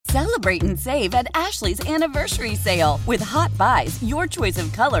Celebrate and save at Ashley's Anniversary Sale. With Hot Buys, your choice of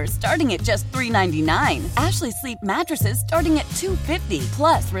colors starting at just $3.99. Ashley Sleep mattresses starting at $2.50.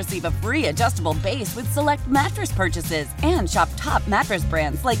 Plus, receive a free adjustable base with select mattress purchases. And shop top mattress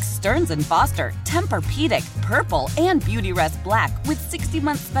brands like Stearns & Foster, Tempur-Pedic, Purple, and Beautyrest Black with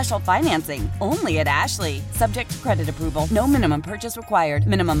 60-month special financing. Only at Ashley. Subject to credit approval. No minimum purchase required.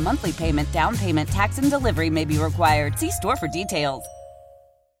 Minimum monthly payment, down payment, tax, and delivery may be required. See store for details.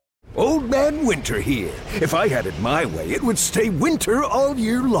 Old Man Winter here. If I had it my way, it would stay winter all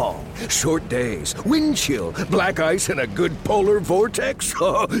year long. Short days, wind chill, black ice, and a good polar vortex.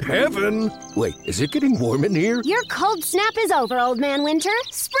 Oh, heaven. Wait, is it getting warm in here? Your cold snap is over, Old Man Winter.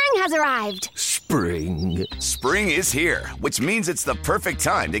 Spring has arrived. Spring. Spring is here, which means it's the perfect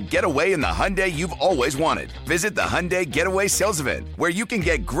time to get away in the Hyundai you've always wanted. Visit the Hyundai Getaway Sales Event, where you can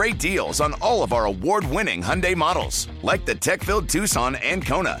get great deals on all of our award-winning Hyundai models, like the tech-filled Tucson and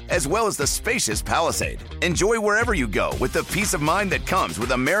Kona, as well as the spacious Palisade. Enjoy wherever you go with the peace of mind that comes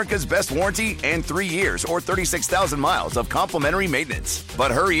with America's best warranty and 3 years or 36,000 miles of complimentary maintenance.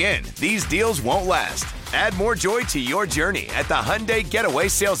 But hurry in, these deals won't last. Add more joy to your journey at the Hyundai Getaway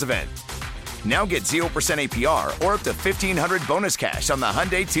Sales Event. Now get 0% APR or up to $1,500 bonus cash on the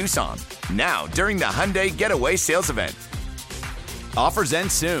Hyundai Tucson. Now, during the Hyundai Getaway Sales Event. Offers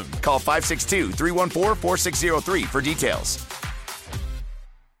end soon. Call 562-314-4603 for details.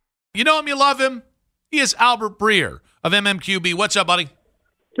 You know him, you love him. He is Albert Breer of MMQB. What's up, buddy?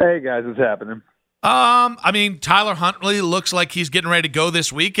 Hey, guys, what's happening? Tyler Huntley looks like he's getting ready to go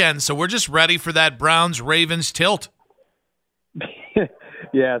this weekend, so we're just ready for that Browns-Ravens tilt.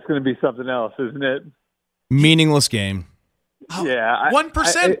 Yeah, it's going to be something else, isn't it? Meaningless game. Yeah,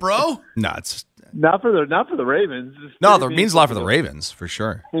 1%, bro. No, it's not for the Ravens. no. It means a lot for the Ravens for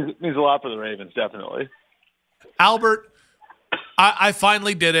sure. It means a lot for the Ravens, definitely. Albert, I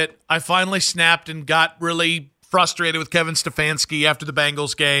finally did it. I finally snapped and got really frustrated with Kevin Stefanski after the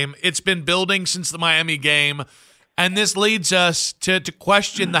Bengals game. It's been building since the Miami game, and this leads us to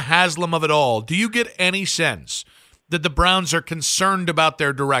question the Haslam of it all. Do you get any sense that the Browns are concerned about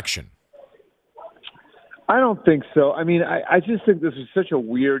their direction? I don't think so. I mean, I just think this is such a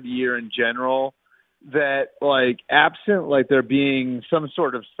weird year in general that, like, absent, like, there being some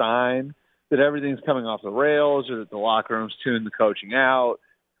sort of sign that everything's coming off the rails or that the locker room's tuned the coaching out,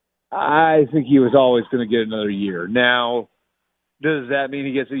 I think he was always going to get another year. Now, does that mean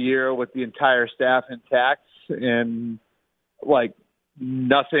he gets a year with the entire staff intact and, like,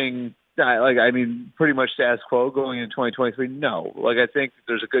 nothing – pretty much status quo going into 2023? No. Like, I think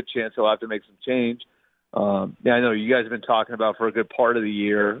there's a good chance he'll have to make some change. I know you guys have been talking about for a good part of the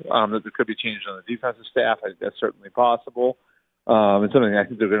year that there could be changes on the defensive staff. I think that's certainly possible. It's something I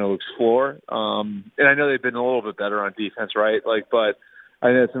think they're going to explore. And I know they've been a little bit better on defense, right? But I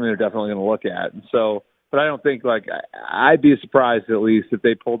think that's something they're definitely going to look at. And so, but I don't think, I'd be surprised at least if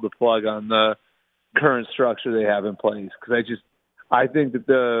they pulled the plug on the current structure they have in place, because I think that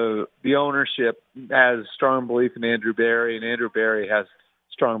the ownership has strong belief in Andrew Berry, and Andrew Berry has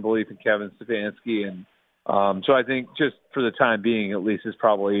strong belief in Kevin Stefanski. And so I think just for the time being, at least, is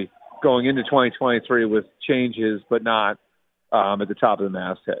probably going into 2023 with changes, but not at the top of the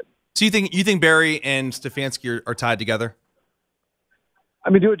masthead. So you think Berry and Stefanski are tied together? I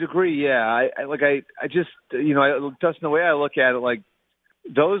mean, to a degree, yeah. I just, Dustin, the way I look at it, like,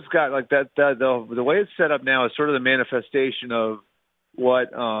 those guys, like that, the way it's set up now is sort of the manifestation of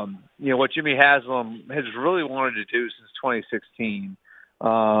what Jimmy Haslam has really wanted to do since 2016.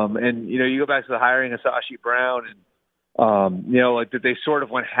 And you go back to the hiring of Sashi Brown, and that they sort of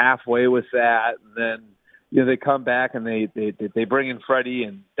went halfway with that, and then they come back and they bring in Freddie,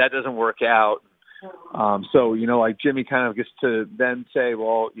 and that doesn't work out. So Jimmy kind of gets to then say,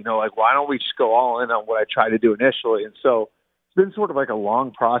 well, why don't we just go all in on what I tried to do initially? And so it's been sort of like a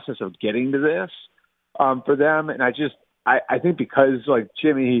long process of getting to this for them. And I think because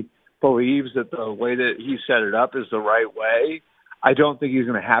Jimmy believes that the way that he set it up is the right way, I don't think he's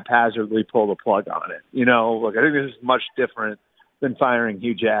going to haphazardly pull the plug on it. I think this is much different than firing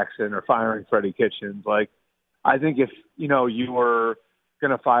Hugh Jackson or firing Freddie Kitchens. I think if, you were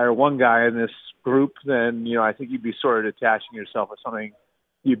going to fire one guy in this group, then, I think you'd be sort of detaching yourself with something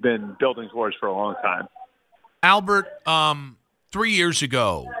you've been building towards for a long time. Albert, 3 years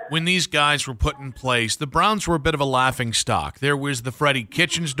ago, when these guys were put in place, the Browns were a bit of a laughing stock. There was the Freddie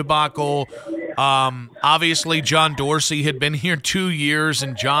Kitchens debacle. Obviously, John Dorsey had been here 2 years,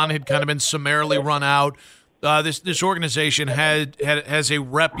 and John had kind of been summarily run out. This organization has a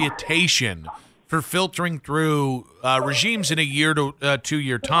reputation for filtering through regimes in a year to 2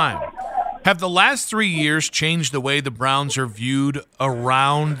 year time. Have the last 3 years changed the way the Browns are viewed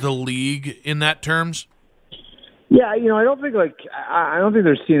around the league in that terms? Yeah, I don't think I don't think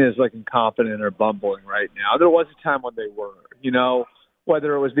they're seen as like incompetent or bumbling right now. There was a time when they were,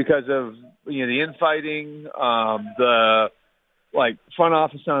 whether it was because of the infighting, the front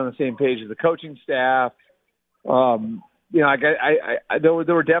office not on the same page as the coaching staff. There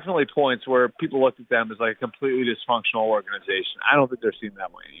were definitely points where people looked at them as like a completely dysfunctional organization. I don't think they're seen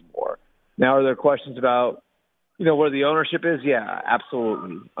that way anymore. Now, are there questions about, where the ownership is? Yeah,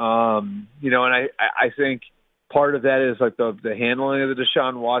 absolutely. And I think part of that is like the handling of the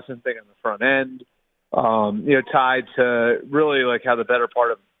Deshaun Watson thing on the front end, tied to really like how the better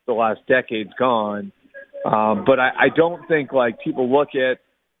part of the last decade's gone. But I don't think like people look at,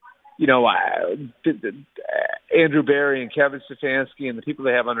 Andrew Berry and Kevin Stefanski and the people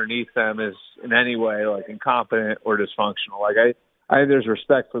they have underneath them is in any way like incompetent or dysfunctional. Like I think there's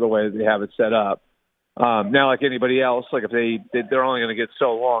respect for the way that they have it set up. Now, like anybody else, like if they're only going to get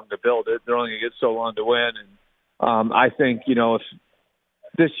so long to build it, they're only going to get so long to win. And I think, if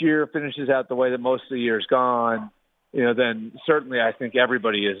this year finishes out the way that most of the year's gone, then certainly I think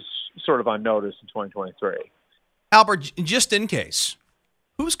everybody is sort of on notice in 2023. Albert, just in case,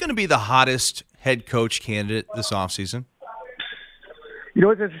 who's going to be the hottest head coach candidate this offseason?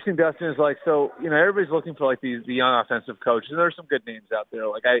 What's interesting, Dustin, is everybody's looking for like the young offensive coaches. And there are some good names out there.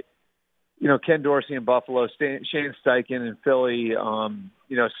 Like Ken Dorsey in Buffalo, Shane Steichen in Philly.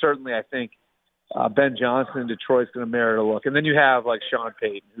 Certainly I think Ben Johnson in Detroit's going to merit a look. And then you have like Sean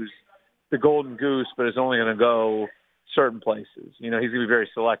Payton, who's the golden goose, but is only going to go certain places. He's going to be very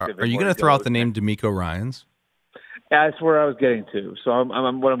selective. Are you going to throw out the name D'Amico Ryans? That's where I was getting to. So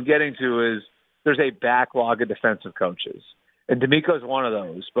what I'm getting to is there's a backlog of defensive coaches. And D'Amico's one of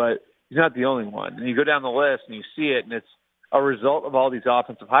those, but he's not the only one. And you go down the list and you see it, and it's a result of all these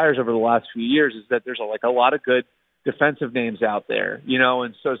offensive hires over the last few years is that there's a lot of good defensive names out there,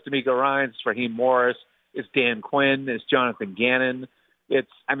 and so it's D'Amico Ryans, it's Raheem Morris, it's Dan Quinn, it's Jonathan Gannon.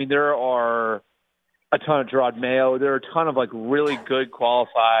 There are a ton of Gerard Mayo. There are a ton of like really good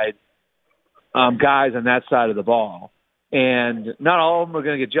qualified guys on that side of the ball. And not all of them are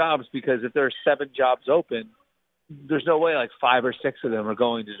going to get jobs because if there are 7 jobs open, there's no way like 5 or 6 of them are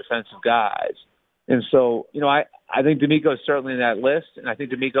going to defensive guys. And so, I think D'Amico is certainly in that list, and I think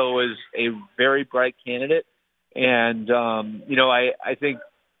D'Amico is a very bright candidate. And, I think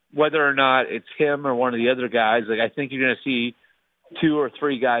whether or not it's him or one of the other guys, I think you're going to see 2 or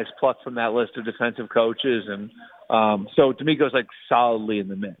 3 guys plucked from that list of defensive coaches. And so D'Amico's solidly in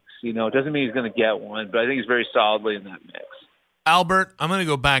the mix. It doesn't mean he's going to get one, but I think he's very solidly in that mix. Albert, I'm going to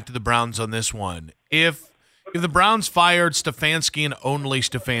go back to the Browns on this one. If the Browns fired Stefanski and only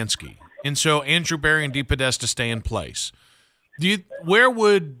Stefanski, and so Andrew Berry and DePodesta stay in place, where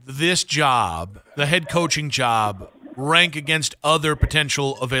would this job, the head coaching job, rank against other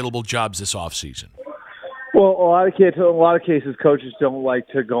potential available jobs this offseason? Well, a lot of cases, coaches don't like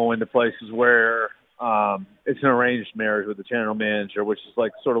to go into places where it's an arranged marriage with the general manager, which is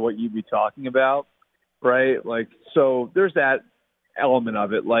sort of what you'd be talking about, right? So there's that element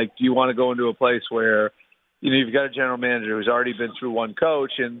of it. Do you want to go into a place where you've got a general manager who's already been through one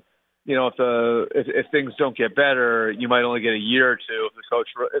coach, and if things don't get better, you might only get a year or two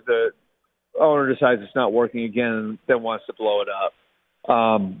if the owner decides it's not working again and then wants to blow it up.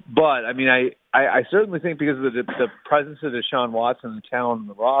 But I certainly think because of the presence of Deshaun Watson and the talent on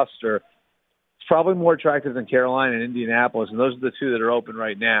the roster, it's probably more attractive than Carolina and Indianapolis, and those are the 2 that are open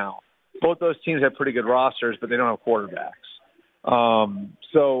right now. Both those teams have pretty good rosters, but they don't have quarterbacks.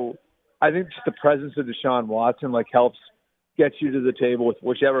 So I think just the presence of Deshaun Watson helps get you to the table with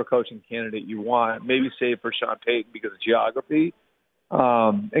whichever coaching candidate you want, maybe save for Sean Payton because of geography,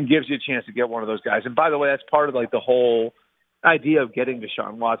 and gives you a chance to get one of those guys. And by the way, that's part of the whole idea of getting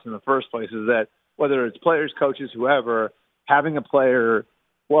Deshaun Watson in the first place is that whether it's players, coaches, whoever, having a player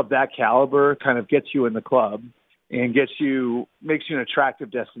of that caliber kind of gets you in the club and makes you an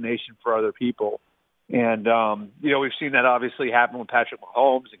attractive destination for other people. And, we've seen that obviously happen with Patrick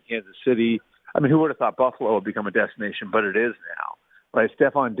Mahomes in Kansas City. Who would have thought Buffalo would become a destination, but it is now, right?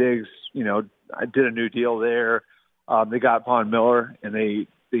 Stephon Diggs, did a new deal there. They got Von Miller, and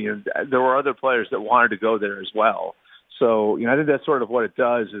there were other players that wanted to go there as well. So, I think that's sort of what it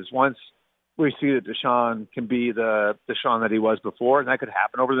does is once we see that Deshaun can be the Deshaun that he was before, and that could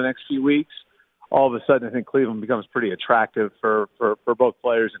happen over the next few weeks, all of a sudden I think Cleveland becomes pretty attractive for both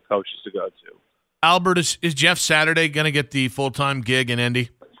players and coaches to go to. Albert, is Jeff Saturday going to get the full-time gig in Indy?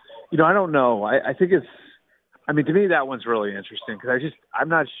 I don't know. I think it's – to me that one's really interesting because I'm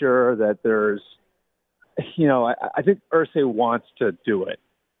not sure that there's – I think Irsay wants to do it.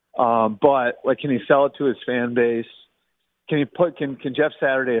 But like, can he sell it to his fan base? Can Jeff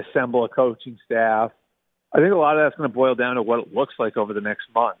Saturday assemble a coaching staff? I think a lot of that's going to boil down to what it looks like over the next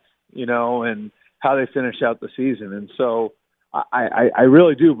month, and how they finish out the season. And so I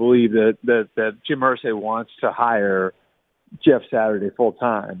really do believe that Jim Irsay wants to hire Jeff Saturday full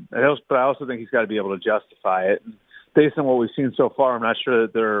time. But I also think he's got to be able to justify it. And based on what we've seen so far, I'm not sure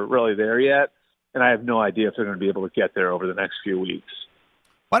that they're really there yet, and I have no idea if they're going to be able to get there over the next few weeks.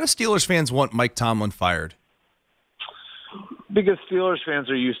 Why do Steelers fans want Mike Tomlin fired? Because Steelers fans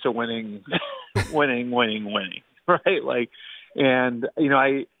are used to winning, winning, right? Like, and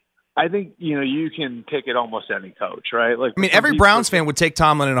I think you can pick at almost any coach, right? Like, I mean, every Browns fan would take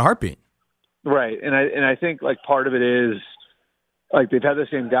Tomlin in a heartbeat, right? And I think like part of it is like they've had the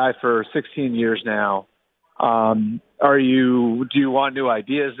same guy for 16 years now. Do you want new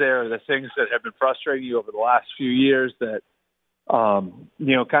ideas there? The things that have been frustrating you over the last few years that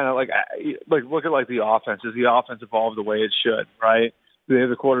kind of like look at like the offense. Has the offense evolved the way it should, right? Do they have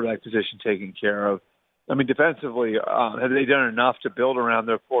the quarterback position taken care of? I mean, defensively, have they done enough to build around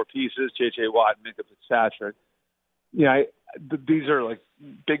their core pieces, J.J. Watt and Minkah Fitzpatrick? These are like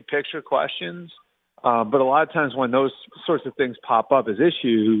big picture questions, but a lot of times when those sorts of things pop up as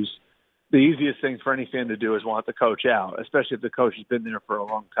issues, the easiest thing for any fan to do is want the coach out, especially if the coach has been there for a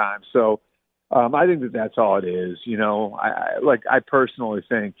long time. So I think that's all it is. I personally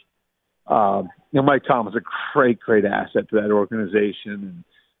think Mike Tomlin's a great asset to that organization and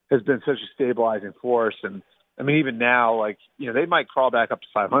has been such a stabilizing force. And I mean, even now, they might crawl back up to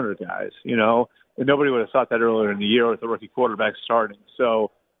 500 guys, and nobody would have thought that earlier in the year with the rookie quarterback starting.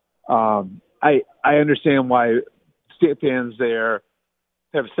 So I understand why fans there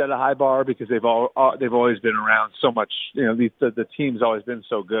have set a high bar because they've always been around so much. The team's always been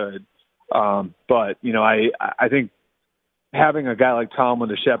so good. But I think having a guy like Tomlin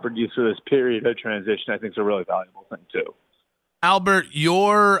to shepherd you through this period of transition, I think is a really valuable thing too. Albert,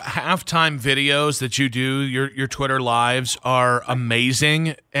 your halftime videos that you do, your Twitter lives are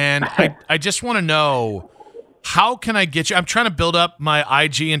amazing. And I just want to know, how can I get you? I'm trying to build up my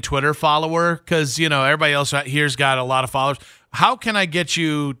IG and Twitter follower because, everybody else here's got a lot of followers. How can I get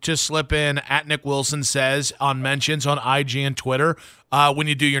you to slip in @NickWilsonSays on mentions on IG and Twitter when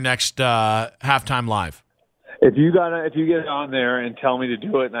you do your next halftime live? If you get on there and tell me to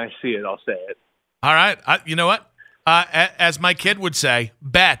do it and I see it, I'll say it. All right. You know what? As my kid would say,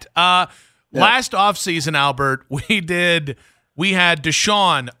 bet. Last offseason, Albert, we had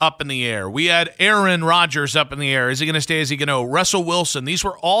Deshaun up in the air. We had Aaron Rodgers up in the air. Is he going to stay? Is he going to go? Russell Wilson. These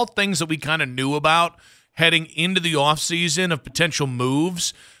were all things that we kind of knew about heading into the offseason of potential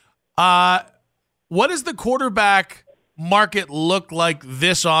moves. What does the quarterback market look like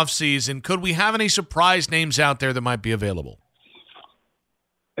this offseason? Could we have any surprise names out there that might be available?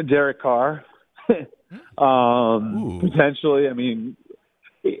 Derek Carr. Potentially. I mean,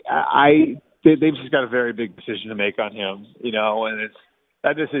 they've just got a very big decision to make on him, and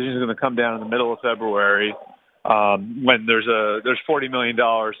that decision is going to come down in the middle of February when there's $40 million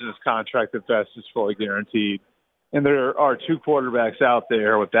in his contract that vests is fully guaranteed. And there are two quarterbacks out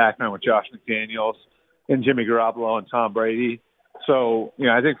there with background with Josh McDaniels and Jimmy Garoppolo and Tom Brady. So,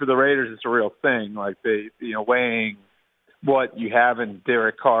 I think for the Raiders, it's a real thing. Like weighing what you have in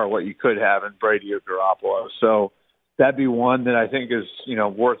Derek Carr, what you could have in Brady or Garoppolo. So that'd be one that I think is,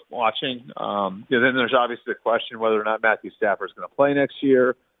 worth watching. Then there's obviously the question whether or not Matthew Stafford is going to play next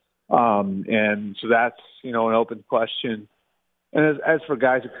year. And so that's, an open question. And as for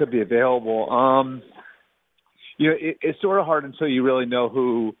guys that could be available, it's sort of hard until you really know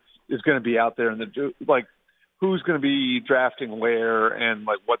who is going to be out there and who's going to be drafting where and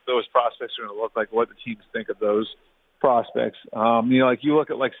what those prospects are going to look like, what the teams think of those prospects. You look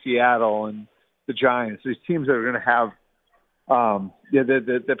at Seattle and the Giants, these teams that are going to have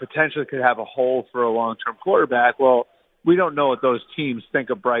that potentially could have a hole for a long-term quarterback. Well, we don't know what those teams think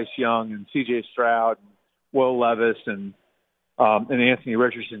of Bryce Young and C.J. Stroud and Will Levis and Anthony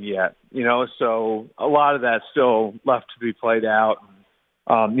Richardson yet. So a lot of that's still left to be played out.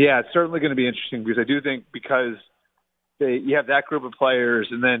 It's certainly going to be interesting because I do think because you have that group of players,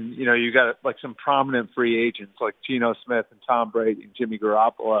 and then you got some prominent free agents like Geno Smith and Tom Brady and Jimmy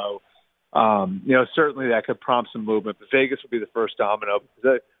Garoppolo. Certainly that could prompt some movement. But Vegas will be the first domino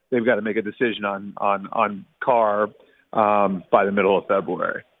because they've got to make a decision on Carr by the middle of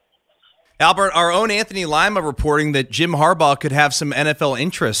February. Albert, our own Anthony Lima reporting that Jim Harbaugh could have some NFL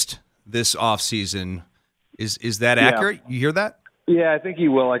interest this offseason. Is that accurate? You hear that? Yeah, I think he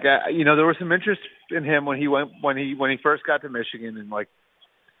will. There was some interest in him when he first got to Michigan in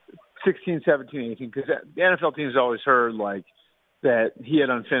 16, 17, 18, because the NFL teams always heard that he had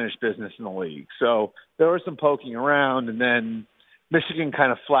unfinished business in the league. So there was some poking around, and then Michigan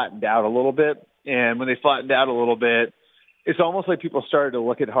kind of flattened out a little bit. And when they flattened out a little bit, it's almost like people started to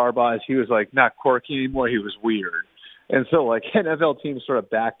look at Harbaugh as he was like not quirky anymore. He was weird. And so like NFL teams sort of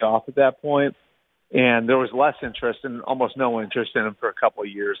backed off at that point, and there was less interest and almost no interest in him for a couple of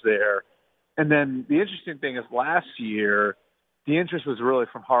years there. And then the interesting thing is last year, the interest was really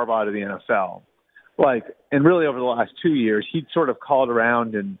from Harbaugh to the NFL. And really over the last 2 years, he'd sort of called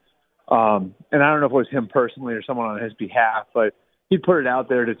around and I don't know if it was him personally or someone on his behalf, but he'd put it out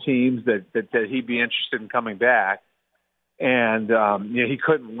there to teams that he'd be interested in coming back. And, he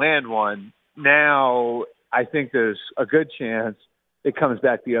couldn't land one. Now I think there's a good chance it comes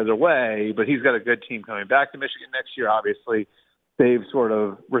back the other way, but he's got a good team coming back to Michigan next year. Obviously, they've sort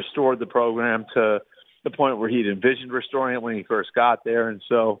of restored the program to the point where he'd envisioned restoring it when he first got there. And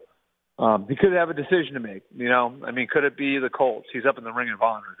so he could have a decision to make, could it be the Colts? He's up in the Ring of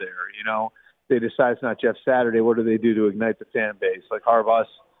Honor there, They decide it's not Jeff Saturday. What do they do to ignite the fan base? Like Harbaugh's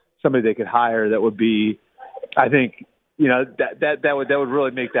somebody they could hire that would be, I think, that would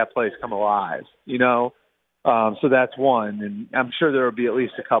really make that place come alive, So that's one, and I'm sure there will be at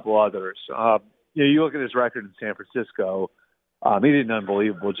least a couple others. You look at his record in San Francisco. He did an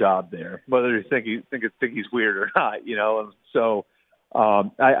unbelievable job there, whether you think he's weird or not, And so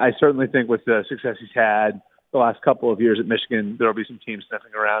I certainly think with the success he's had the last couple of years at Michigan, there will be some teams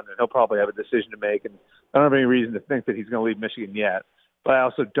sniffing around, and he'll probably have a decision to make. And I don't have any reason to think that he's going to leave Michigan yet, but I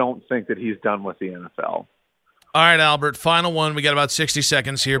also don't think that he's done with the NFL. All right, Albert, final one. We got about 60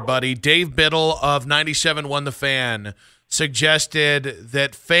 seconds here, buddy. Dave Biddle of 97.1 The Fan suggested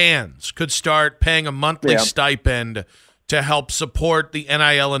that fans could start paying a monthly stipend to help support the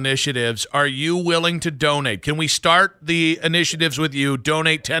NIL initiatives. Are you willing to donate? Can we start the initiatives with you?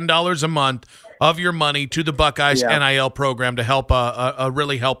 Donate $10 a month of your money to the Buckeyes NIL program to help a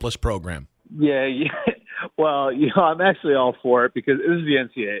really helpless program. Yeah. Well, I'm actually all for it because this is the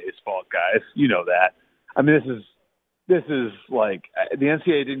NCAA's fault, guys. You know that. I mean, this is like the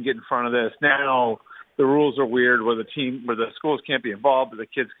NCAA didn't get in front of this. Now the rules are weird where the schools can't be involved, but the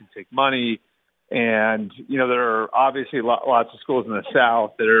kids can take money. And, there are obviously lots of schools in the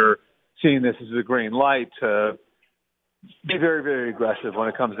South that are seeing this as a green light to be very, very aggressive when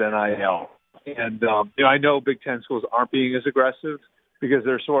it comes to NIL. And, I know Big Ten schools aren't being as aggressive because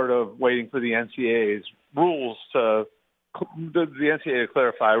they're sort of waiting for the NCAA's rules the NCAA to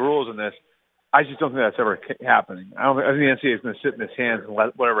clarify rules in this. I just don't think that's ever happening. I think the NCAA is going to sit in its hands and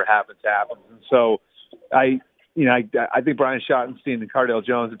let whatever happens happens. And so I think Brian Schottenstein and Cardale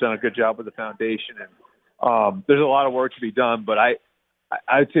Jones have done a good job with the foundation, and there's a lot of work to be done. But I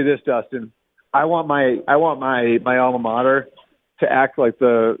would say this, Dustin, I want my alma mater to act like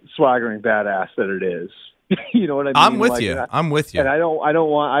the swaggering badass that it is. You know what I mean? I'm with you. I'm with you. And I don't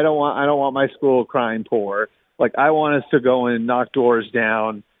want my school crying poor. Like I want us to go and knock doors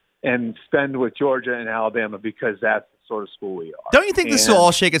down and spend with Georgia and Alabama because that's the sort of school we are. Don't you think this will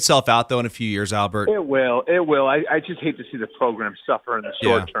all shake itself out, though, in a few years, Albert? It will. I just hate to see the program suffer in the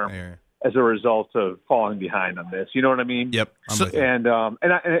short term as a result of falling behind on this. You know what I mean? Yep. And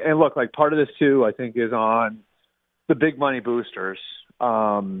look, like part of this, too, I think is on the big money boosters,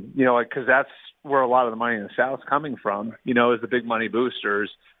 because that's where a lot of the money in the South is coming from, is the big money boosters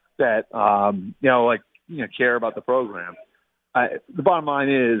that, care about the program. The bottom line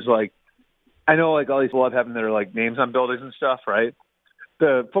is, I know, all these love having their, names on buildings and stuff, right?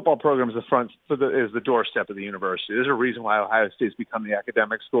 The football program is is the doorstep of the university. There's a reason why Ohio State's become the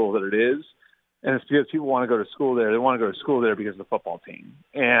academic school that it is, and it's because people want to go to school there. They want to go to school there because of the football team.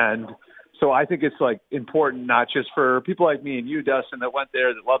 And so I think it's, important not just for people like me and you, Dustin, that went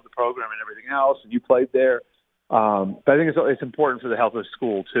there, that love the program and everything else, and you played there. But I think it's important for the health of the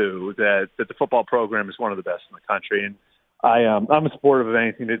school, too, that the football program is one of the best in the country. And I'm supportive of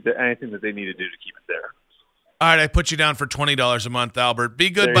anything that they need to do to keep it there. All right, I put you down for $20 a month, Albert.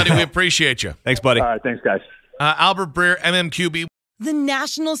 Be good, buddy. We appreciate you. Thanks, buddy. All right, thanks, guys. Albert Breer, MMQB. The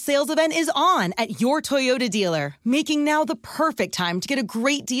national sales event is on at your Toyota dealer, making now the perfect time to get a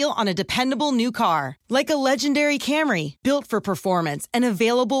great deal on a dependable new car. Like a legendary Camry, built for performance and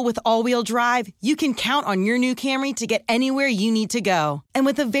available with all-wheel drive, you can count on your new Camry to get anywhere you need to go. And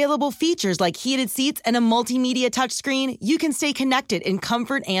with available features like heated seats and a multimedia touchscreen, you can stay connected in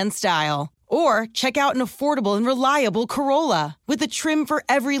comfort and style. Or check out an affordable and reliable Corolla with a trim for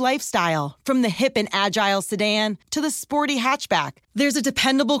every lifestyle. From the hip and agile sedan to the sporty hatchback, there's a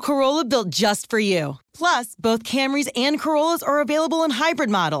dependable Corolla built just for you. Plus, both Camrys and Corollas are available in hybrid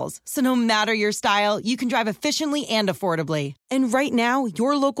models, so no matter your style, you can drive efficiently and affordably. And right now,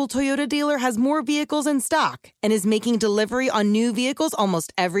 your local Toyota dealer has more vehicles in stock and is making delivery on new vehicles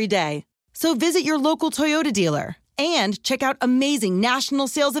almost every day. So visit your local Toyota dealer and check out amazing national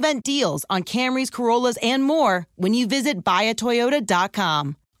sales event deals on Camrys, Corollas, and more when you visit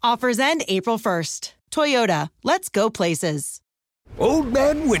buyatoyota.com. Offers end April 1st. Toyota, let's go places. Old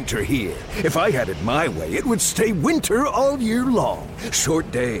Man Winter here. If I had it my way, it would stay winter all year long.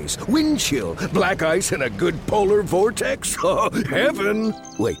 Short days, wind chill, black ice, and a good polar vortex. Oh, heaven!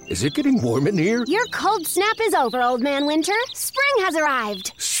 Wait, is it getting warm in here? Your cold snap is over, Old Man Winter. Spring has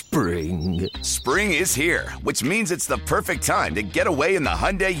arrived. Spring. Spring is here, which means it's the perfect time to get away in the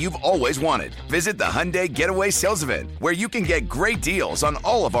Hyundai you've always wanted. Visit the Hyundai Getaway Sales Event, where you can get great deals on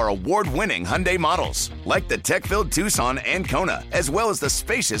all of our award-winning Hyundai models, like the tech-filled Tucson and Kona, as well as the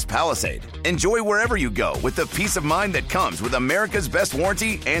spacious Palisade. Enjoy wherever you go with the peace of mind that comes with America's best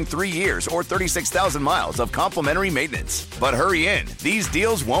warranty and 3 years or 36,000 miles of complimentary maintenance. But hurry in, these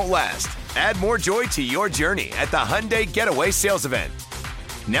deals won't last. Add more joy to your journey at the Hyundai Getaway Sales Event.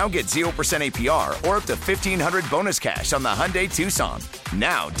 Now get 0% APR or up to $1,500 bonus cash on the Hyundai Tucson.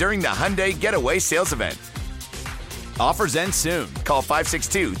 Now, during the Hyundai Getaway Sales Event. Offers end soon. Call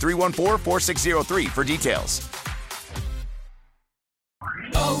 562-314-4603 for details.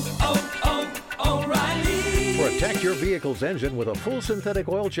 O'Reilly. Protect your vehicle's engine with a full synthetic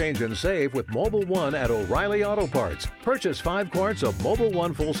oil change and save with Mobil 1 at O'Reilly Auto Parts. Purchase 5 quarts of Mobil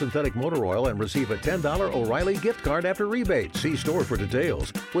 1 full synthetic motor oil and receive a $10 O'Reilly gift card after rebate. See store for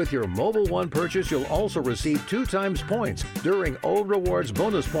details. With your Mobil 1 purchase, you'll also receive 2 times points during O Rewards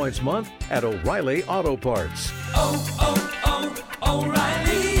Bonus Points Month at O'Reilly Auto Parts.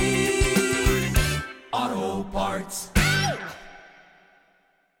 O'Reilly Auto Parts.